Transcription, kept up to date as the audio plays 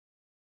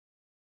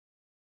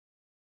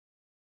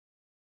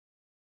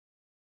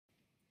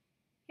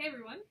Hey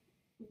everyone,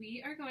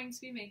 we are going to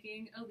be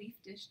making a leaf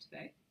dish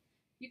today.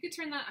 You could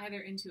turn that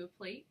either into a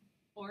plate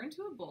or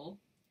into a bowl.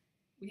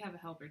 We have a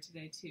helper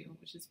today too,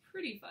 which is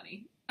pretty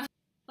funny.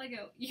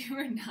 Lego, you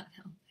are not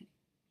helping.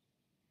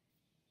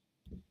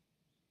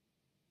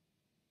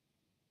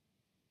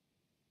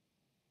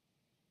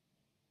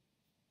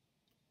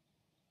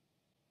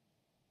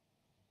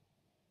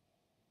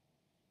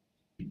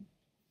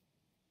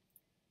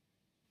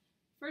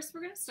 First,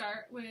 we're going to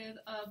start with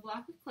a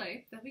block of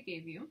clay that we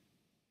gave you.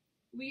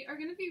 We are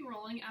going to be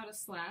rolling out a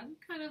slab,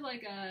 kind of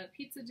like a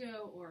pizza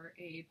dough or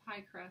a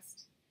pie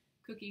crust,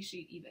 cookie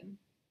sheet even.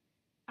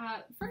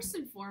 First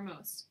and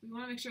foremost, we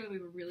want to make sure that we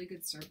have a really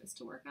good surface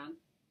to work on.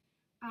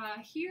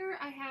 Here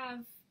I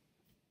have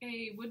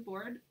a wood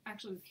board,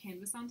 actually with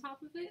canvas on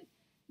top of it.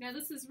 Now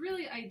this is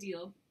really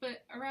ideal,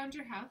 but around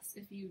your house,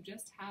 if you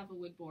just have a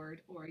wood board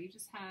or you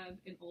just have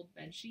an old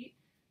bed sheet,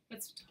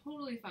 that's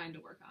totally fine to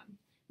work on.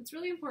 What's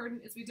really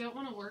important is we don't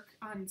want to work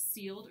on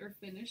sealed or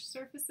finished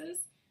surfaces.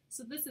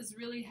 So this is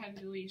really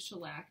heavily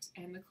shellacked,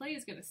 and the clay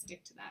is going to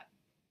stick to that,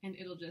 and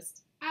it'll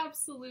just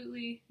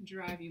absolutely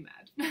drive you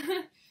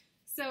mad.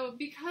 So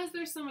because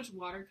there's so much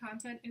water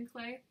content in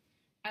clay,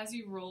 as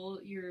you roll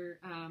your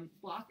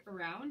block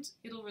around,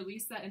 it'll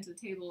release that into the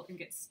table and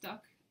get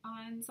stuck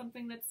on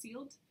something that's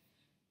sealed.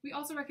 We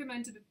also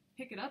recommend to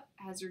pick it up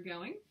as you're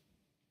going.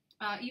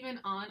 Even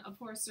on a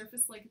porous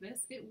surface like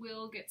this, it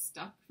will get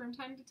stuck from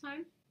time to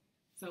time.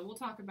 So we'll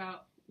talk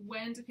about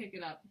when to pick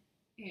it up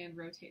and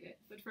rotate it.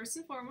 But first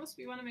and foremost,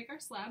 we want to make our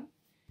slab.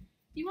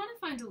 You want to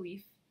find a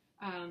leaf.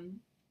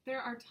 There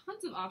are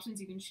tons of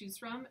options you can choose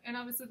from, and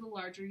obviously the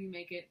larger you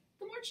make it,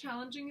 the more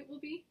challenging it will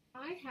be.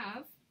 I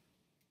have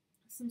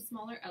some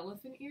smaller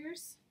elephant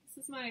ears.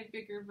 This is my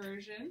bigger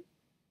version,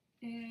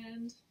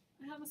 and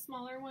I have a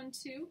smaller one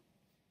too.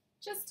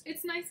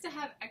 It's nice to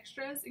have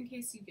extras in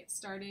case you get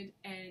started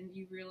and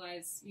you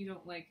realize you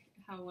don't like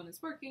how one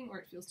is working, or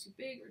it feels too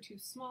big or too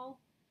small.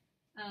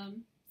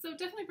 So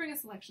definitely bring a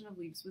selection of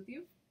leaves with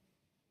you.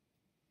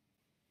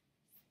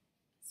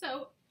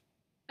 So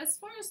as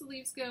far as the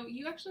leaves go,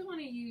 you actually want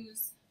to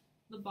use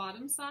the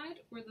bottom side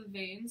where the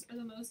veins are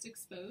the most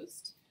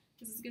exposed.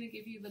 This is going to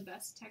give you the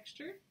best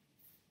texture.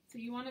 So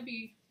you want to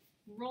be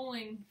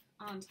rolling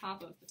on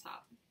top of the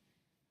top.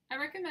 I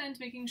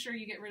recommend making sure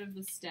you get rid of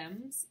the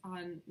stems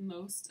on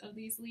most of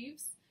these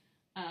leaves.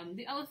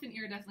 The elephant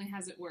ear definitely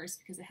has it worse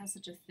because it has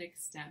such a thick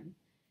stem.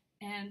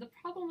 And the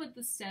problem with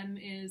the stem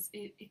is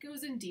it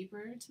goes in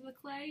deeper to the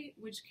clay,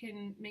 which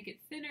can make it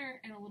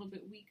thinner and a little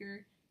bit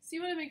weaker. So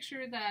you want to make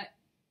sure that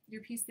your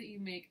piece that you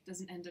make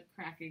doesn't end up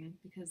cracking,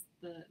 because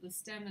the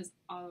stem is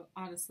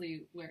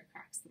honestly where it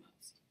cracks the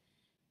most.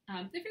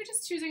 If you're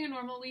just choosing a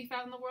normal leaf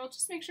out in the world,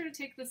 just make sure to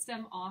take the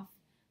stem off.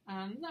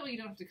 That way you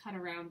don't have to cut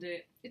around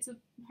it. It's a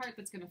part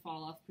that's going to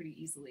fall off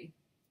pretty easily.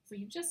 So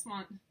you just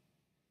want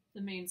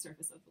the main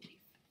surface of the leaf.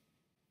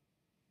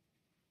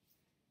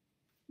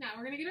 Now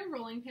we're going to get a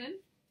rolling pin.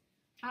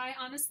 I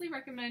honestly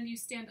recommend you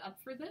stand up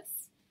for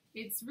this.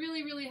 It's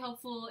really, really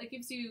helpful. It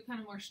gives you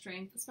kind of more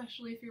strength,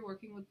 especially if you're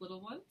working with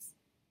little ones.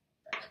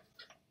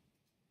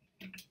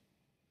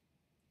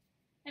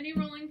 Any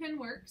rolling pin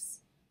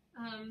works.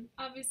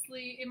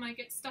 Obviously, it might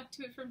get stuck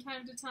to it from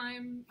time to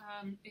time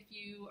if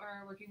you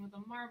are working with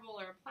a marble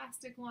or a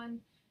plastic one,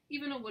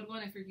 even a wood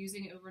one if you're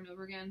using it over and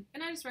over again.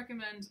 And I just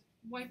recommend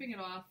wiping it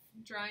off,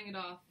 drying it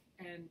off,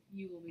 and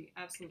you will be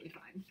absolutely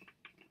fine.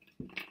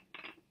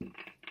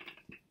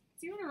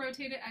 So you want to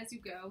rotate it as you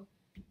go,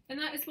 and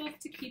that is both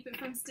to keep it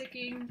from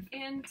sticking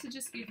and to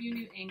just give you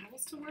new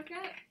angles to work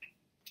at.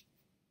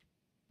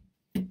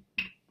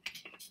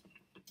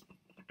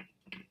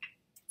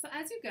 So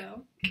as you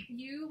go,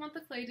 you want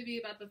the clay to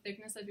be about the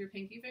thickness of your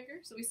pinky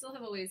finger, so we still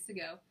have a ways to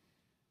go.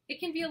 It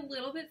can be a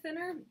little bit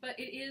thinner, but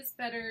it is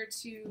better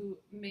to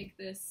make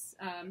this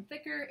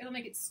thicker. It'll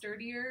make it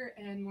sturdier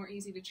and more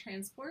easy to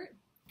transport.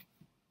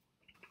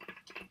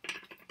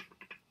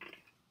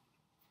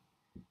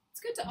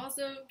 It's good to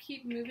also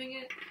keep moving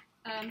it.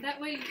 That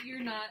way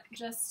you're not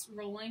just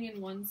rolling in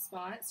one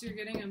spot, so you're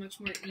getting a much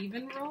more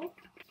even roll.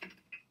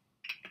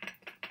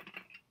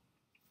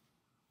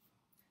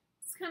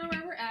 That's kind of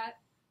where we're at.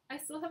 I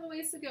still have a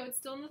ways to go. It's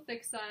still on the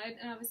thick side,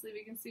 and obviously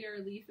we can see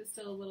our leaf is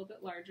still a little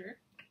bit larger.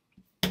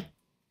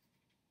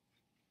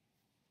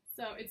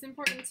 So it's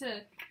important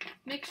to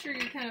make sure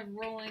you're kind of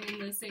rolling in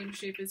the same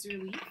shape as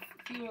your leaf.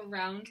 If you have a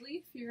round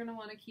leaf, you're going to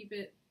want to keep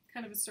it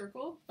kind of a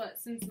circle, but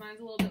since mine's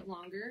a little bit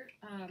longer,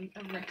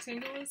 a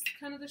rectangle is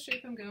kind of the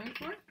shape I'm going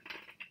for.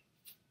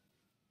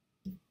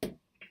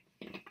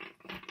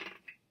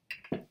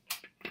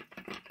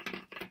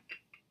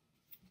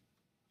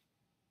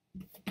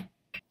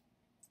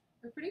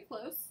 We're pretty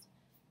close.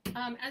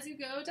 As you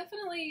go,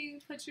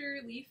 definitely put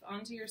your leaf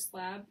onto your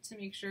slab to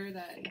make sure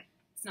that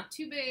it's not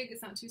too big,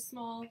 it's not too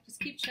small.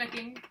 Just keep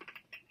checking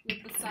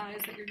with the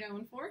size that you're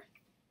going for.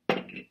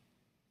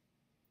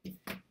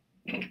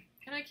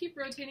 And I keep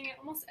rotating it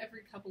almost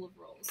every couple of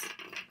rolls.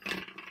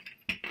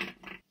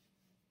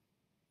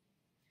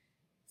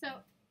 So,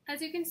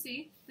 as you can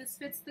see, this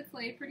fits the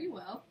clay pretty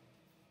well.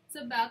 It's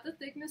about the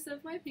thickness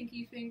of my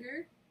pinky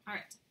finger, All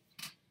right.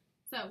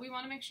 So we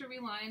want to make sure we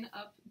line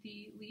up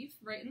the leaf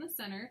right in the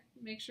center.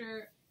 Make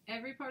sure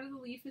every part of the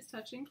leaf is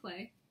touching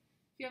clay.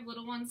 If you have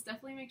little ones,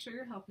 definitely make sure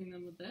you're helping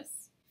them with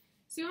this.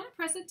 So you want to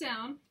press it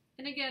down,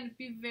 and again,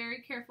 be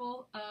very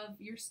careful of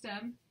your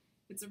stem.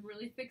 If it's a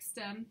really thick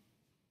stem,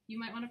 you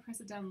might want to press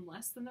it down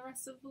less than the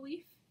rest of the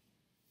leaf.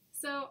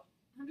 So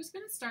I'm just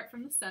going to start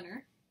from the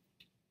center,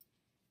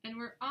 and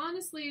we're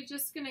honestly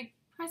just going to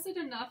press it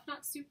enough,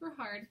 not super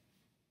hard,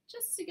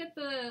 just to get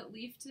the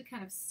leaf to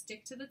kind of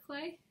stick to the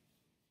clay,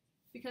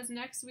 because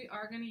next we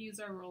are going to use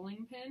our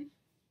rolling pin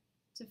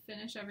to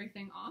finish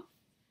everything off.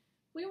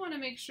 We want to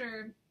make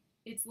sure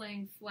it's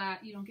laying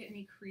flat, you don't get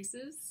any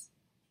creases.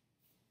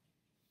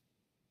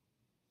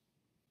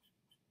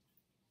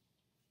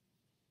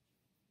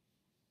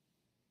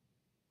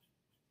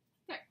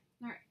 There,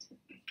 all right.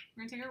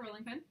 We're going to take our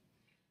rolling pin.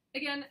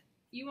 Again,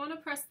 you want to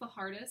press the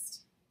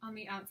hardest on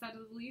the outside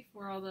of the leaf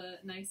where all the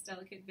nice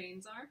delicate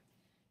veins are.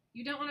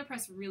 You don't want to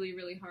press really,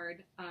 really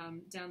hard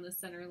down the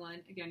center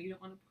line. Again, you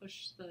don't want to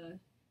push the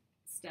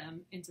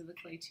stem into the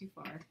clay too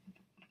far.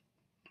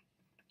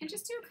 And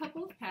just do a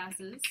couple of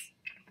passes.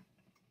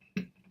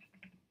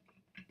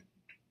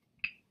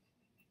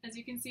 As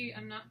you can see,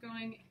 I'm not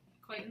going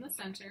quite in the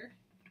center.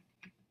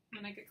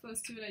 When I get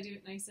close to it, I do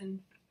it nice and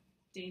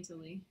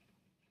daintily.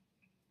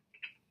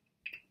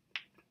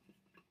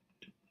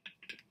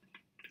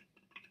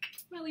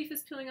 My leaf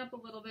is peeling up a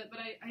little bit, but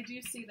I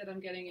do see that I'm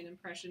getting an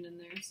impression in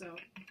there, so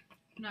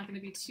I'm not going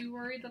to be too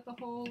worried that the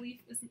whole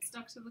leaf isn't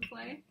stuck to the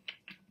clay.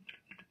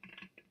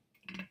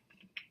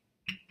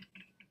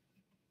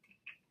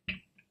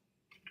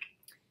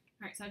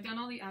 Alright, so I've done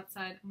all the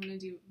outside. I'm going to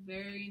do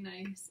very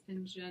nice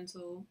and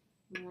gentle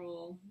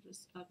roll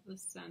just up the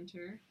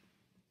center.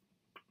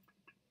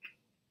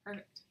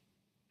 Perfect.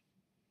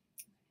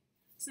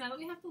 So now that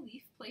we have the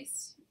leaf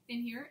placed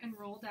in here and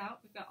rolled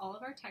out, we've got all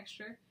of our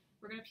texture,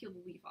 we're going to peel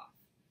the leaf off.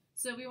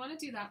 So we want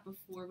to do that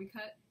before we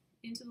cut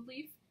into the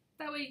leaf.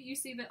 That way you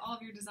see that all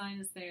of your design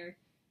is there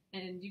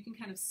and you can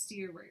kind of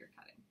steer where you're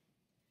cutting.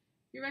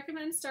 We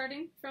recommend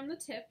starting from the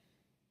tip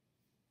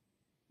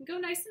and go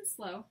nice and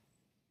slow.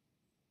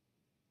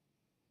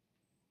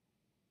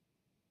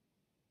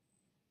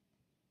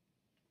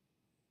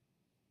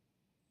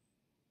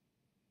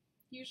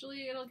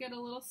 Usually it'll get a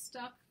little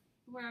stuck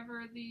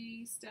wherever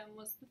the stem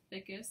was the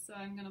thickest, so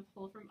I'm going to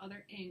pull from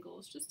other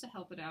angles just to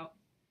help it out.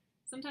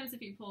 Sometimes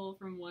if you pull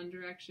from one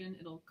direction,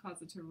 it'll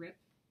cause it to rip.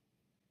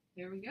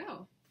 There we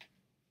go.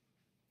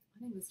 I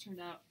think this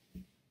turned out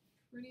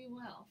pretty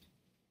well.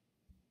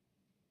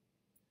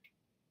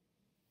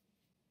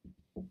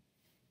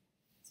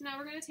 So now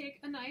we're going to take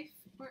a knife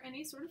or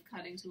any sort of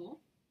cutting tool.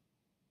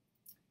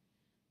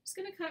 Just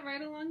going to cut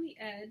right along the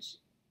edge.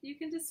 You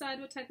can decide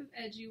what type of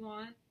edge you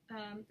want,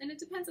 and it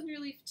depends on your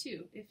leaf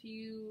too. If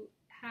you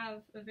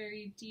have a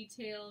very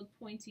detailed,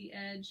 pointy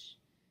edge,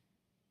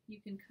 you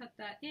can cut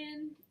that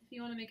in. If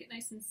you want to make it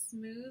nice and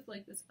smooth,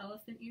 like this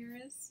elephant ear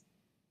is,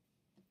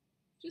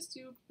 just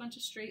do a bunch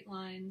of straight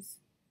lines.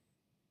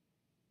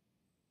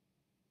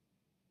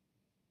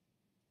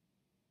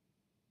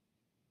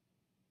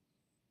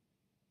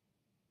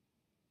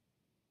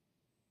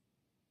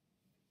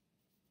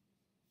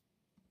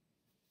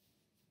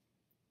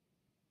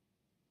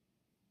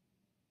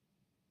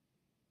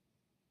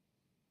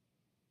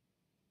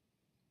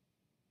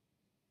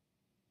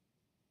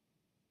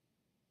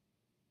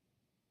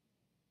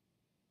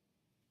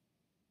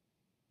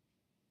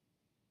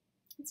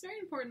 It's very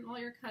important while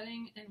you're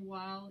cutting and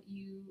while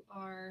you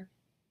are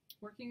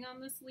working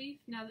on this leaf,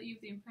 now that you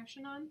have the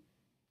impression on,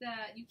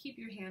 that you keep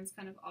your hands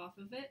kind of off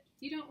of it.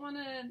 You don't want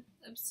to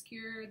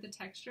obscure the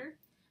texture.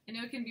 I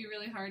know it can be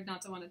really hard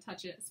not to want to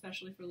touch it,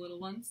 especially for little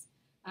ones,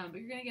 but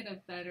you're going to get a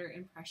better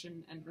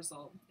impression and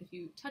result if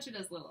you touch it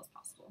as little as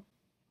possible.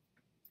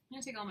 I'm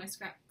going to take all my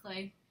scrap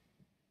clay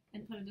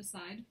and put it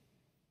aside.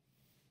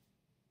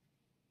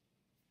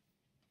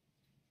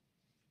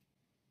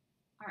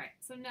 Alright,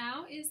 so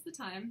now is the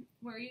time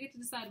where you get to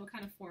decide what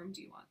kind of form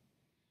do you want.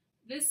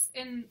 This,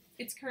 in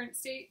its current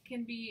state,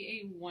 can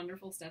be a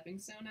wonderful stepping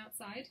stone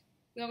outside.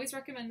 We always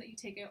recommend that you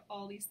take out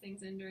all these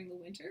things in during the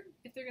winter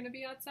if they're going to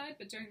be outside,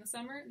 but during the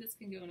summer, this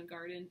can go in a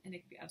garden and it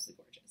can be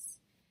absolutely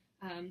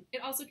gorgeous.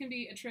 It also can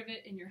be a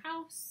trivet in your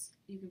house.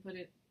 You can put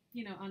it,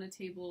 on a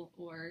table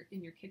or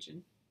in your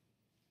kitchen.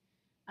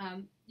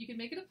 You can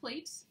make it a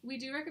plate. We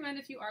do recommend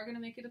if you are going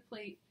to make it a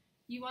plate,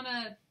 you want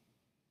to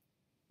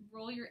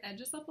roll your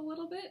edges up a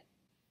little bit,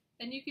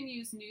 and you can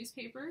use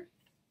newspaper.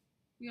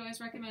 We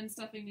always recommend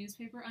stuffing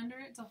newspaper under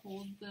it to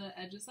hold the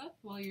edges up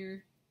while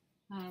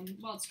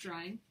it's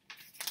drying.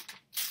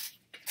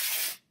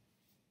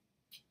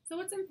 So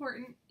what's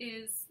important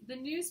is the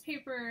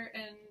newspaper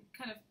and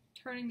kind of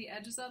turning the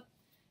edges up,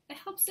 it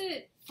helps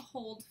it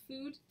hold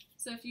food.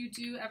 So if you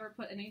do ever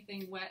put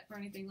anything wet or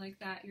anything like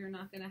that, you're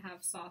not going to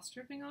have sauce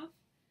dripping off.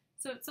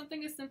 So it's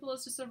something as simple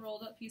as just a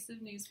rolled up piece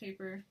of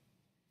newspaper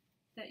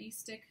that you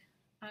stick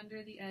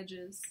under the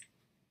edges.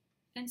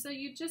 And so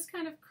you just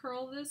kind of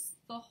curl this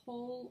the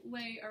whole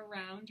way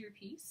around your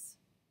piece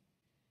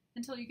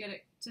until you get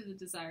it to the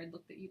desired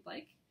look that you'd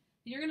like.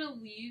 You're going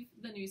to leave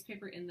the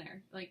newspaper in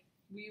there. Like,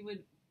 we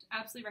would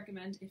absolutely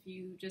recommend if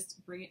you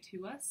just bring it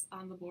to us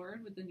on the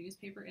board with the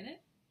newspaper in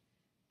it.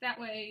 That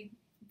way,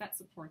 that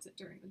supports it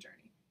during the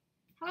journey.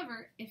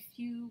 However, if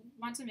you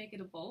want to make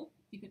it a bowl,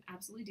 you can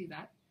absolutely do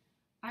that.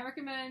 I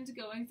recommend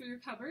going through your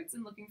cupboards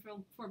and looking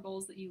for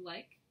bowls that you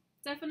like.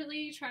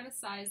 Definitely try to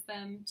size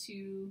them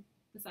to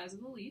the size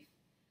of the leaf.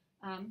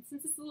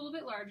 Since it's a little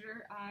bit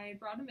larger, I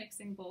brought a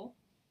mixing bowl.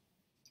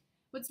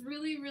 What's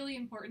really, really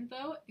important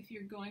though, if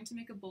you're going to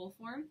make a bowl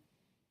form,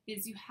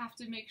 is you have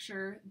to make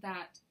sure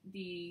that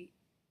the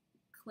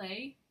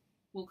clay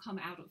will come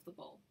out of the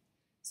bowl.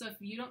 So if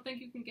you don't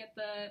think you can get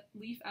the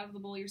leaf out of the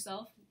bowl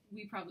yourself,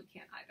 we probably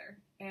can't either.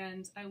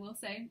 And I will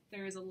say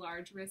there is a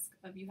large risk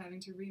of you having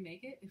to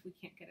remake it if we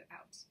can't get it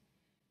out.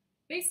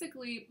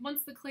 Basically,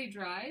 once the clay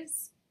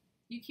dries,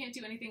 you can't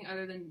do anything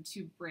other than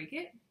to break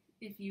it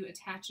if you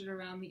attach it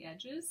around the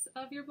edges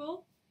of your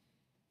bowl.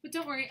 But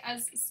don't worry,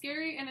 as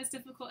scary and as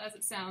difficult as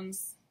it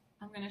sounds,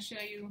 I'm going to show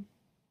you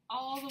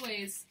all the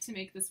ways to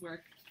make this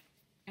work,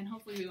 and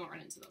hopefully we won't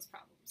run into those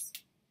problems.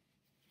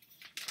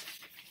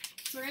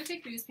 So we're going to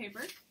take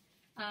newspaper,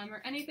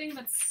 or anything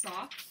that's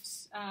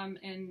soft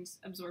and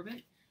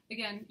absorbent.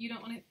 Again, you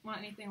don't want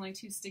anything like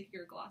too sticky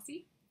or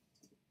glossy.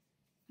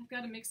 I've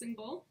got a mixing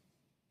bowl.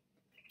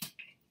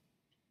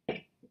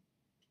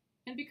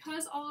 And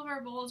because all of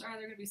our bowls are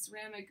either going to be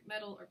ceramic,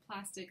 metal, or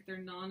plastic, they're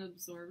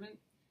non-absorbent.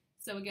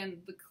 So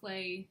again, the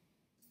clay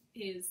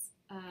is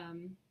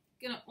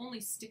going to only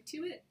stick to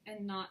it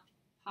and not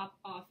pop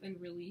off and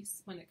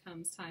release when it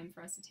comes time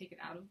for us to take it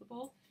out of the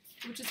bowl,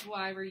 which is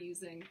why we're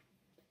using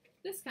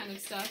this kind of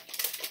stuff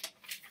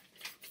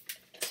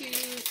to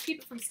keep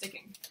it from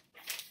sticking.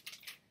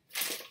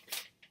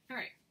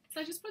 Alright,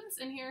 so I just put this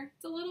in here.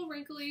 It's a little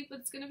wrinkly, but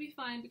it's going to be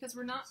fine because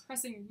we're not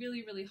pressing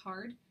really, really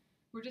hard.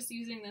 We're just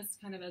using this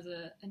kind of as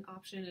an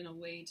option and a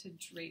way to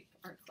drape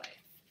our clay.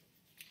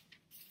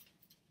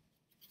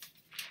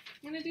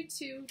 I'm going to do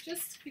 2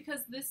 just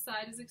because this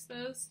side is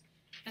exposed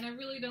and I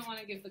really don't want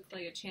to give the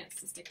clay a chance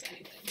to stick to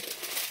anything.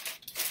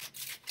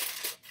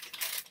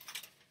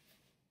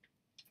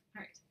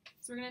 Alright,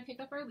 so we're going to pick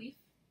up our leaf.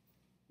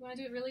 We want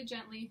to do it really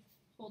gently,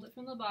 hold it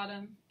from the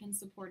bottom, and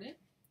support it.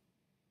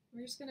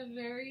 We're just going to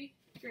very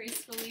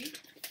gracefully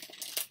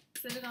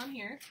sit it on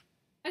here.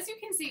 As you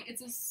can see,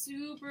 it's a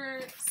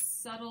super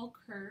subtle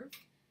curve.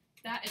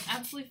 That is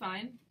absolutely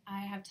fine. I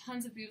have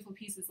tons of beautiful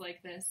pieces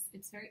like this.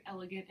 It's very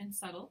elegant and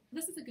subtle.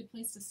 This is a good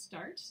place to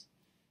start.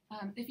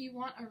 If you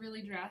want a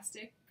really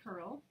drastic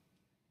curl,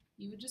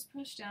 you would just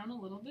push down a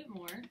little bit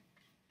more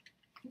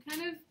and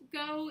kind of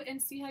go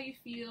and see how you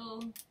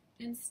feel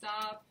and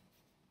stop.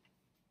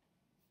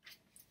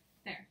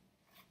 There.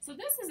 So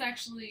this is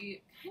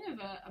actually kind of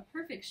a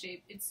perfect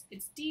shape. It's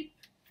deep,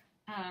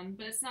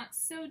 but it's not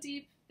so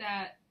deep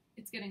that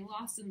it's getting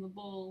lost in the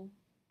bowl.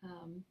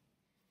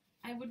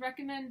 I would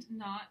recommend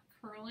not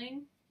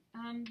curling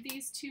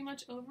these too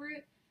much over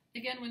it.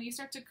 Again, when you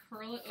start to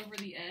curl it over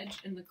the edge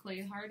and the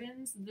clay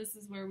hardens, this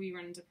is where we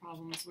run into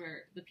problems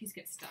where the piece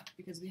gets stuck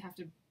because we have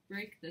to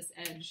break this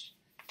edge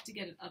to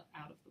get it up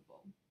out of the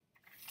bowl.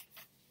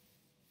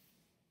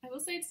 I will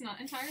say it's not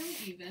entirely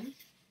even.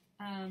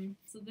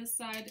 So this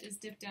side is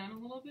dipped down a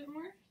little bit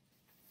more.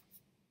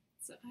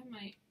 So I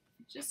might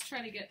just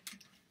try to get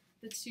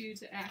the two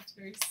to act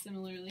very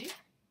similarly.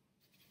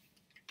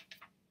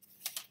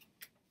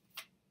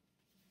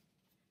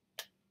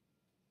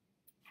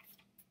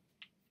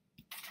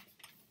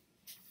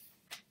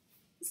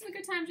 This is a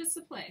good time just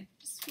to play.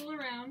 Just fool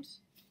around.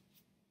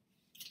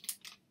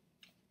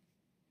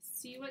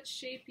 See what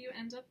shape you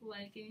end up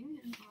liking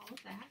and all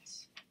of that.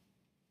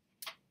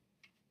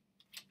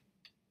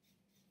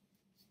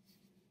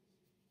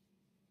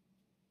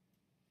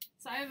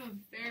 So I have a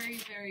very,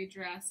 very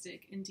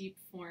drastic and deep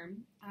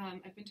form.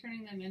 I've been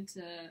turning them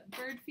into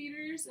bird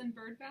feeders and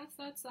bird baths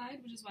outside,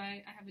 which is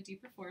why I have a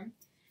deeper form.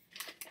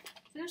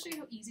 So I'm going to show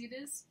you how easy it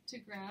is to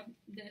grab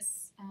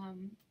this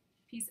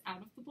piece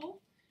out of the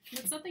bowl. And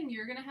it's something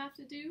you're going to have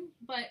to do,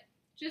 but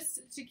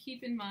just to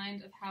keep in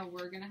mind of how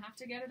we're going to have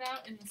to get it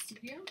out in the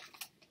studio,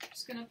 I'm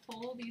just going to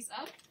pull these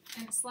up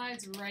and it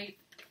slides right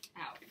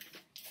out.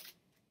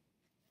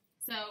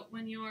 So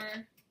when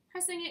you're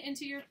pressing it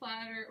into your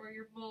platter or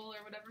your bowl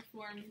or whatever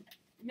form,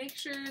 make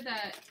sure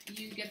that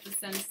you get the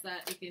sense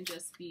that it can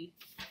just be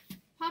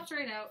popped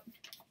right out.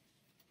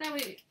 That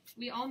way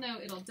we all know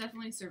it'll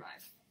definitely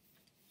survive.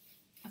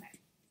 Okay,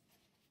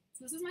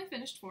 so this is my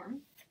finished form.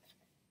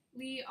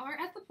 We are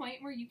at the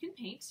point where you can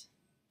paint.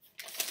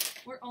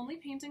 We're only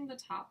painting the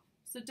top,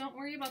 so don't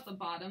worry about the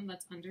bottom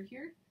that's under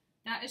here.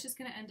 That is just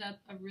going to end up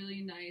a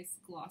really nice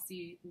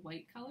glossy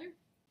white color.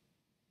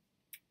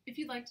 If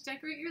you'd like to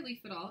decorate your leaf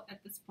at all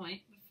at this point,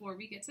 before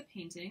we get to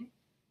painting,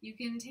 you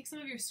can take some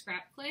of your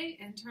scrap clay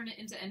and turn it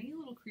into any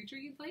little creature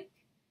you'd like.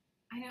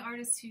 I know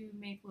artists who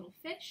make little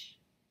fish.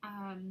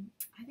 I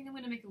think I'm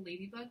going to make a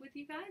ladybug with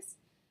you guys.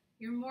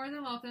 You're more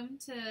than welcome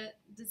to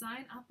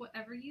design up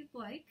whatever you'd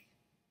like.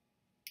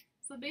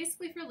 So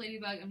basically for a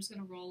ladybug, I'm just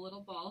going to roll a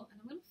little ball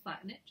and I'm going to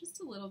flatten it just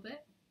a little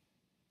bit.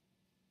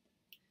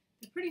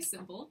 They're pretty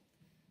simple.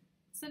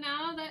 So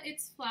now that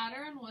it's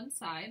flatter on one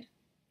side,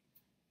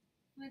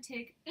 I'm going to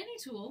take any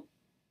tool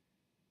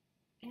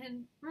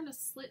and run a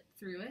slit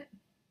through it.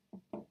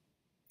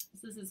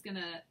 So this is going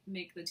to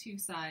make the two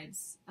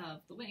sides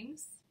of the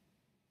wings.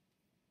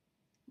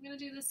 I'm going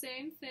to do the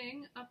same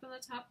thing up in the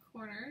top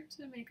corner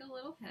to make a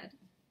little head.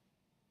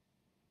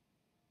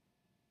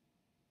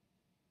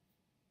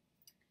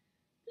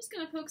 Just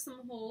going to poke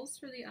some holes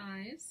for the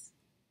eyes.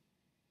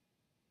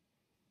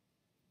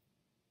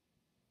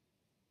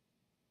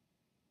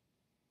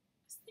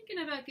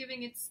 Thinking about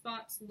giving it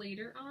spots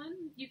later on.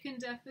 You can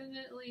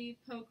definitely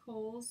poke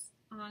holes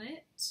on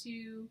it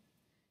to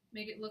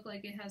make it look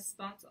like it has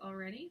spots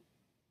already.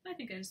 I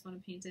think I just want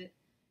to paint it.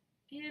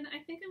 And I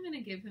think I'm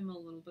going to give him a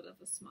little bit of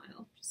a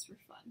smile, just for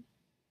fun.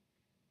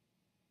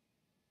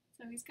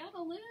 So he's got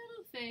a little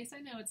face. I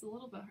know it's a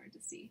little bit hard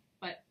to see,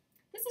 but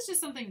this is just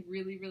something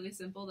really, really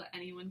simple that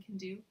anyone can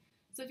do.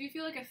 So if you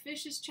feel like a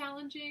fish is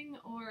challenging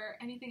or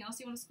anything else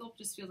you want to sculpt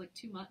just feels like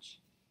too much,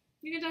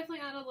 you can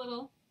definitely add a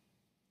little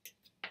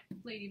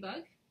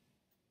ladybug.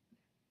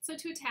 So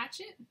to attach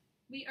it,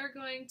 we are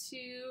going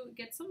to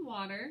get some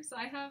water. So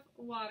I have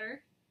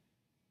water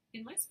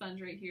in my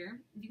sponge right here.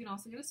 You can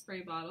also get a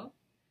spray bottle.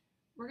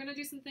 We're going to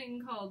do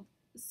something called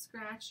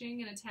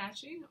scratching and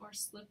attaching, or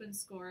slip and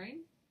scoring.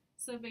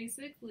 So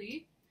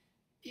basically,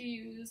 you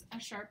use a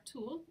sharp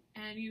tool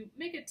and you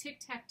make a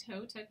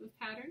tic-tac-toe type of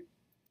pattern.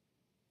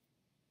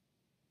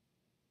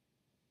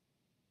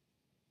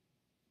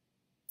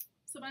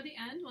 So by the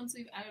end, once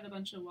we've added a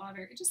bunch of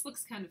water, it just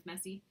looks kind of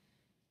messy.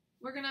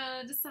 We're going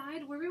to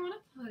decide where we want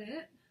to put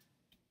it.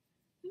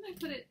 We might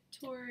put it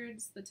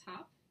towards the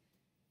top.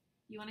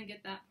 You want to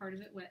get that part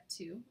of it wet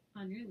too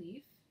on your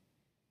leaf.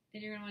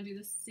 And you're going to want to do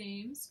the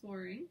same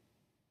scoring.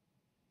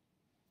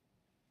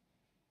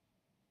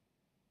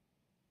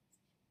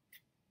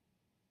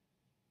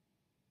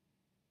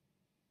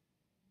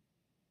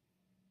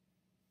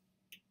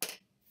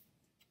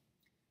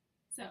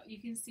 So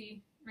you can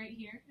see right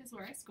here is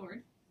where I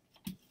scored.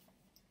 I'm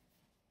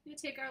going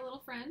to take our little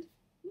friend.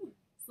 Ooh,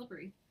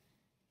 slippery.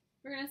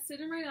 We're going to sit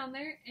him right on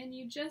there, and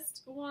you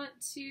just want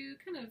to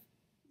kind of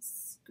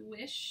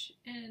squish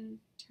and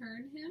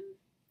turn him.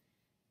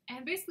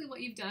 And basically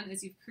what you've done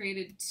is you've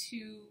created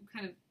two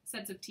kind of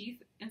sets of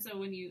teeth, and so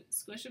when you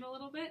squish them a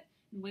little bit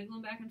and wiggle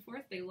them back and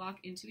forth, they lock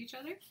into each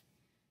other.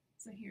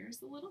 So here's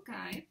the little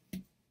guy.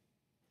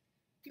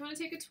 You want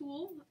to take a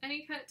tool,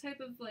 any type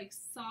of like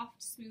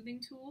soft smoothing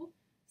tool.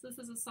 So this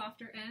is a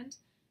softer end,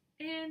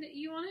 and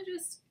you want to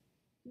just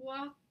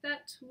walk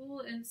that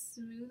tool and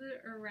smooth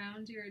it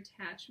around your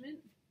attachment.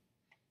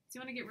 So you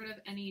want to get rid of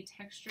any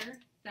texture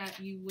that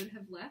you would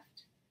have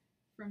left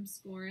from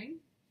scoring.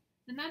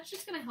 And that's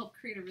just going to help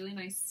create a really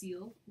nice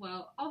seal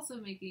while also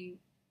making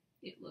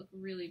it look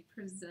really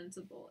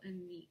presentable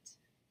and neat.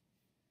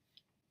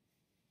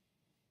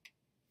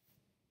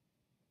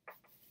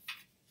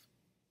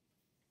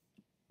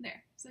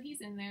 There, so he's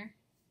in there.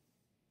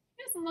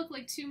 He doesn't look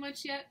like too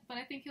much yet, but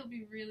I think he'll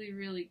be really,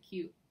 really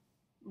cute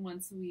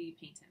once we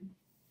paint him.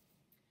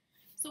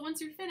 So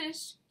once you're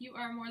finished, you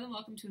are more than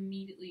welcome to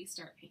immediately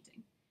start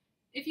painting.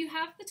 If you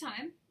have the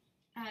time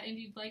and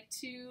you'd like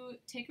to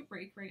take a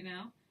break right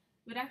now,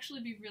 it would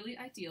actually be really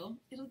ideal.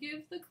 It'll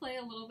give the clay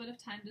a little bit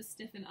of time to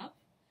stiffen up.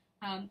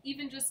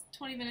 Even just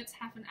 20 minutes,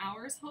 half an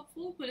hour is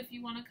helpful, but if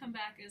you want to come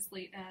back as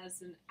late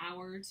as an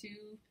hour or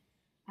two,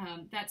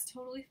 that's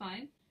totally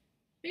fine.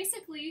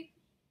 Basically,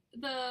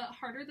 the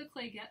harder the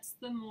clay gets,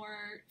 the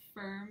more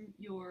firm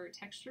your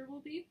texture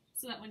will be,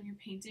 so that when you're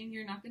painting,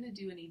 you're not going to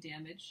do any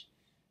damage.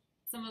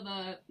 Some of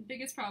the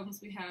biggest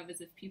problems we have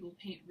is if people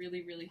paint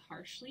really, really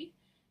harshly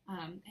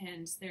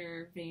and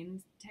their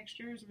vein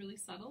texture is really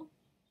subtle,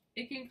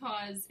 it can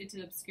cause it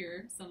to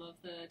obscure some of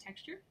the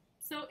texture.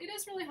 So it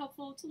is really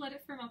helpful to let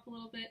it firm up a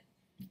little bit.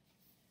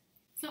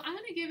 So I'm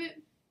going to give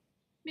it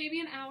maybe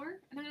an hour,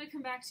 and I'm going to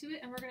come back to it,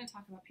 and we're going to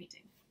talk about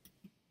painting.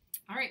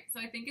 All right, so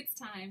I think it's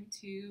time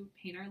to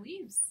paint our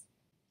leaves.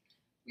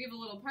 We have a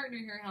little partner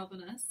here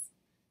helping us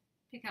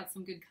pick out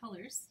some good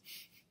colors.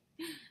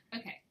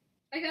 Okay.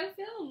 I got a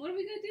film. What are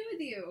we going to do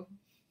with you?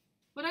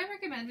 What I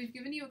recommend, we've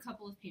given you a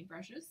couple of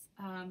paintbrushes.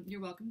 You're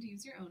welcome to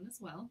use your own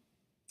as well.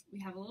 We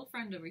have a little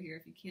friend over here,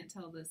 if you can't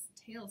tell this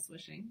tail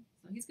swishing,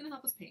 so he's going to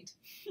help us paint.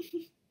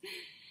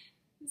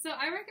 So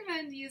I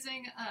recommend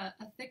using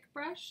a thick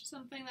brush,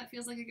 something that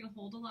feels like it can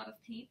hold a lot of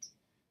paint.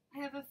 I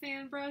have a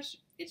fan brush.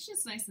 It's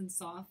just nice and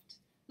soft.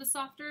 The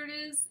softer it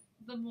is,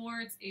 the more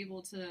it's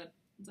able to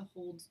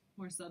hold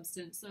more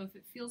substance. So if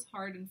it feels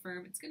hard and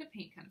firm, it's going to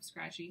paint kind of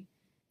scratchy.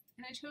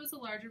 And I chose a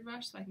larger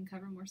brush so I can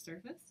cover more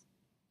surface.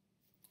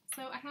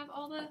 So I have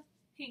all the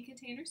paint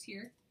containers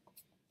here.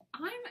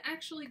 I'm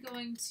actually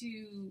going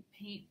to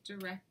paint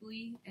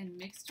directly and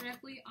mix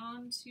directly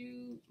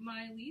onto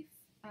my leaf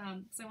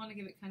because I want to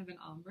give it kind of an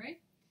ombre.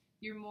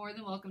 You're more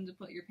than welcome to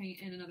put your paint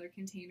in another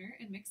container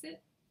and mix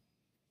it.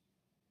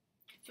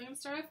 So I'm going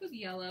to start off with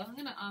yellow. I'm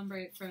going to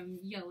ombre it from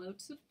yellow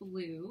to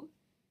blue.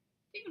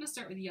 I'm going to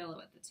start with yellow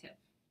at the tip.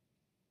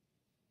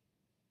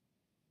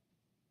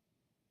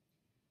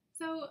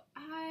 So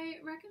I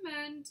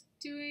recommend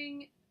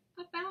doing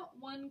about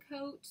 1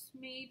 coat,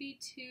 maybe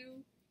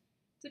 2.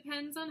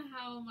 Depends on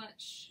how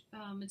much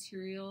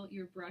material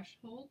your brush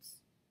holds.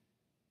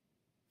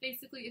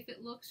 Basically, if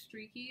it looks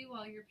streaky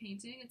while you're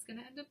painting, it's going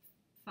to end up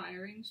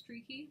firing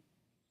streaky.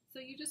 So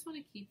you just want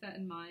to keep that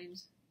in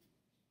mind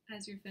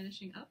as you're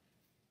finishing up.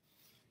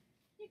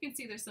 You can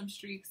see there's some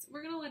streaks.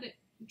 We're going to let it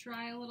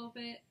dry a little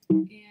bit,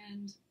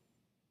 and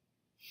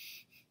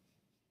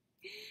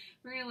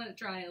we're going to let it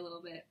dry a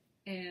little bit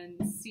and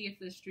see if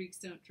the streaks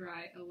don't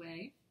dry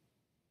away.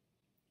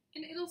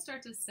 And it'll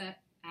start to set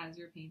as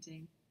you're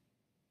painting,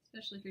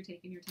 especially if you're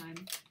taking your time.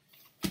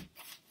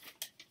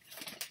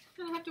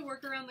 Kind of have to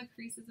work around the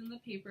creases in the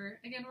paper.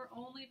 Again, we're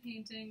only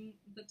painting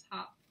the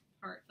top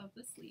part of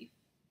the sleeve.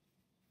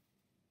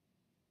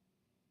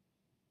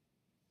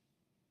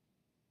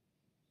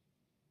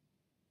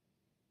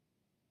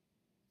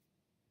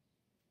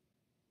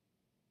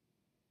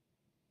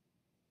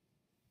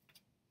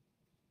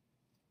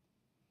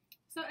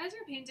 So as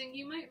you're painting,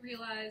 you might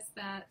realize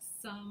that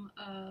some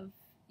of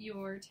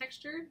your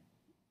texture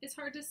is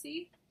hard to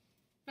see.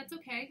 That's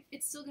okay,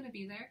 it's still going to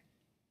be there.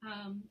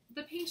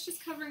 The paint's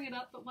just covering it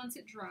up, but once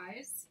it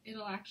dries,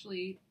 it'll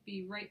actually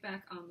be right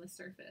back on the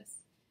surface.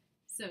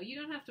 So you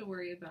don't have to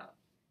worry about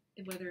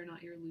whether or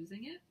not you're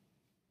losing it.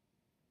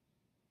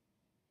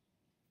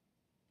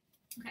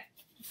 Okay,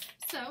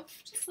 so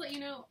just to let you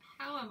know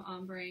how I'm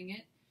ombreing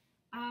it,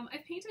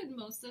 I've painted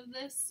most of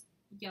this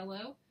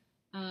yellow.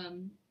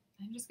 I'm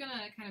just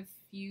gonna kind of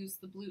fuse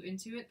the blue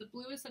into it. The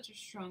blue is such a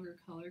stronger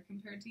color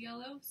compared to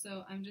yellow,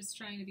 so I'm just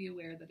trying to be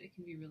aware that it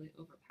can be really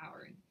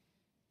overpowering.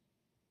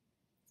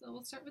 So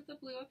we'll start with the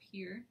blue up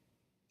here.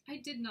 I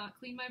did not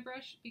clean my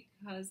brush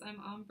because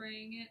I'm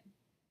ombreing it.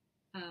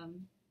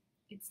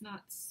 It's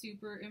not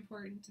super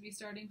important to be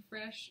starting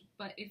fresh,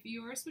 but if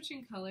you are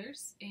switching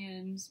colors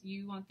and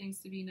you want things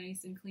to be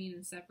nice and clean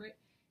and separate,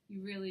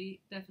 you really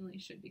definitely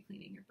should be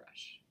cleaning your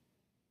brush.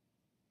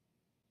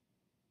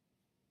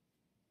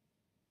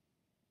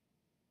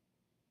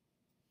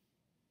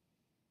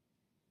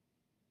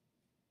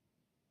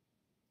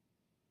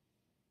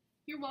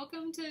 You're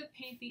welcome to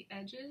paint the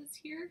edges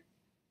here.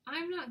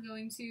 I'm not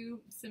going to,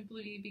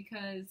 simply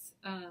because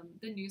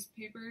the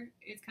newspaper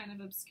is kind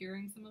of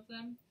obscuring some of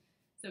them,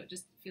 so it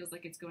just feels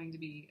like it's going to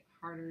be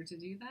harder to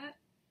do that.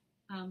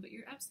 But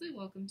you're absolutely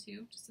welcome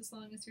to, just as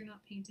long as you're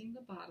not painting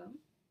the bottom.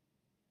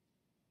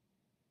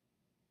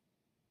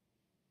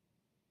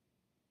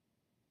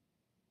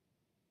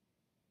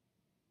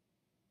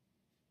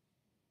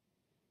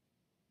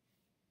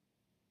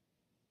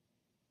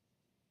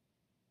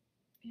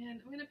 And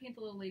I'm going to paint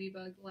the little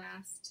ladybug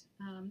last,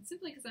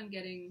 simply because I'm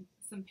getting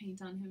some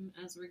paint on him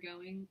as we're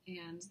going,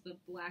 and the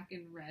black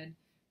and red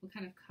will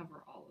kind of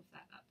cover all of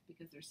that up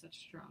because they're such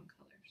strong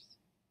colors.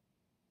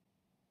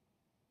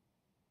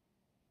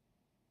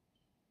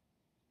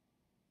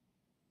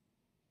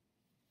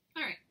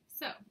 Alright,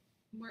 so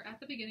we're at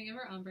the beginning of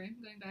our ombre,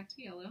 going back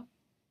to yellow,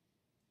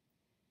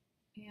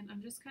 and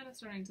I'm just kind of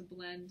starting to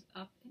blend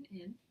up and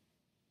in.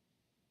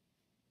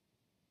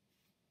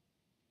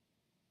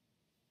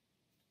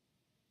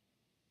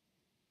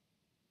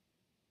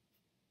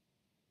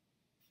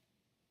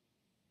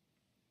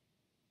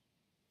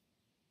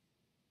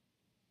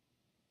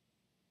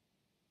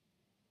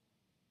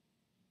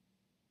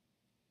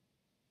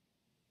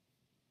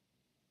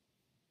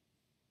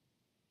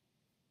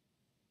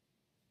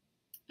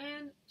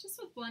 And just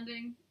with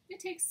blending, it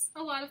takes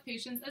a lot of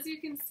patience. As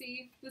you can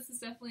see, this is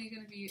definitely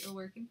going to be a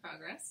work in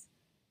progress.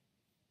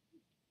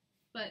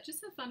 But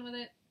just have fun with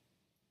it.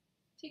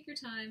 Take your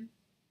time.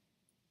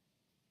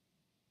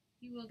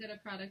 You will get a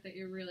product that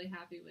you're really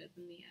happy with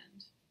in the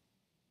end.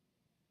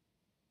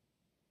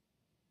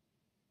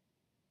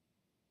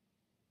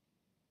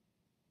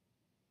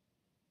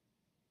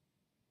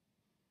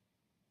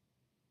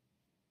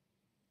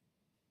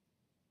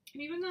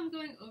 And even though I'm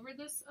going over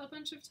this a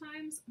bunch of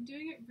times, I'm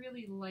doing it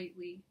really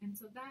lightly. And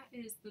so that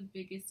is the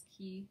biggest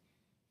key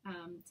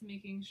to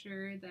making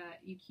sure that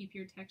you keep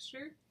your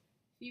texture.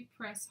 If you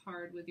press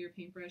hard with your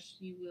paintbrush,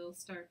 you will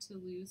start to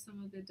lose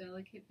some of the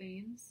delicate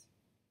veins.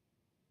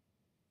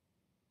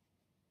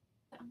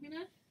 I'm going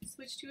to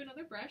switch to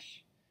another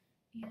brush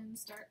and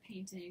start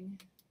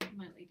painting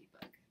my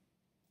ladybug.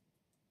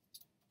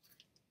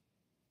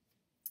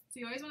 So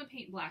you always want to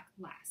paint black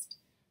last,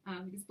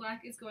 because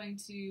black is going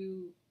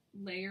to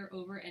layer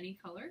over any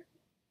color.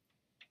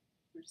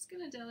 We're just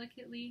going to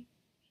delicately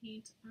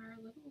paint our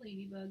little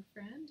ladybug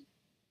friend.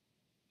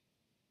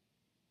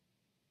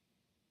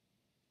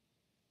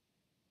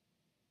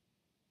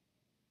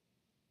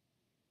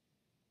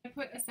 I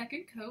put a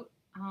second coat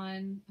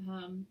on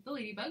the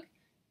ladybug,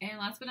 and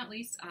last but not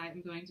least,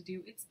 I'm going to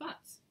do its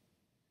spots.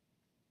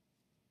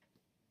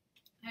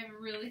 I have a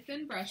really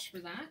thin brush for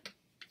that,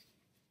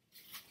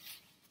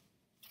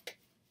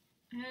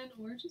 and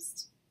we're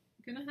just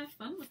gonna have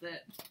fun with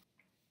it.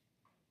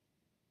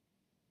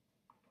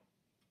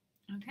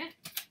 Okay,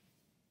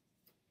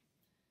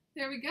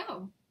 there we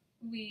go.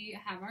 We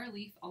have our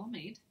leaf all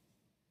made.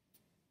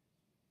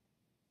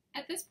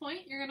 At this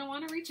point, you're gonna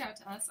want to reach out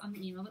to us on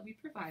the email that we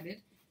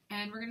provided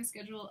and we're going to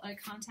schedule a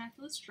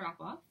contactless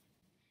drop-off.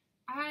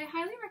 I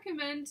highly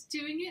recommend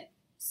doing it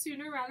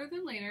sooner rather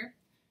than later.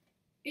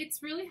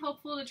 It's really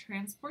helpful to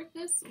transport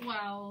this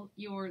while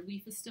your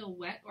leaf is still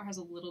wet or has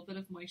a little bit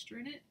of moisture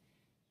in it.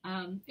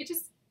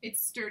 It's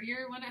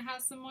sturdier when it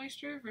has some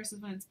moisture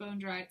versus when it's bone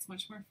dry. It's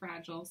much more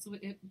fragile, so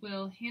it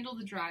will handle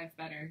the drive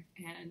better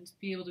and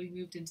be able to be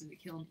moved into the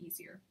kiln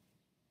easier.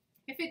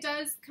 If it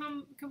does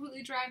come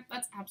completely dry,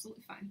 that's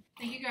absolutely fine.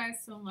 Thank you guys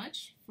so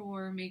much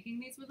for making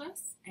these with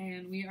us,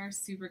 and we are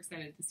super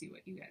excited to see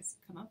what you guys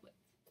come up with.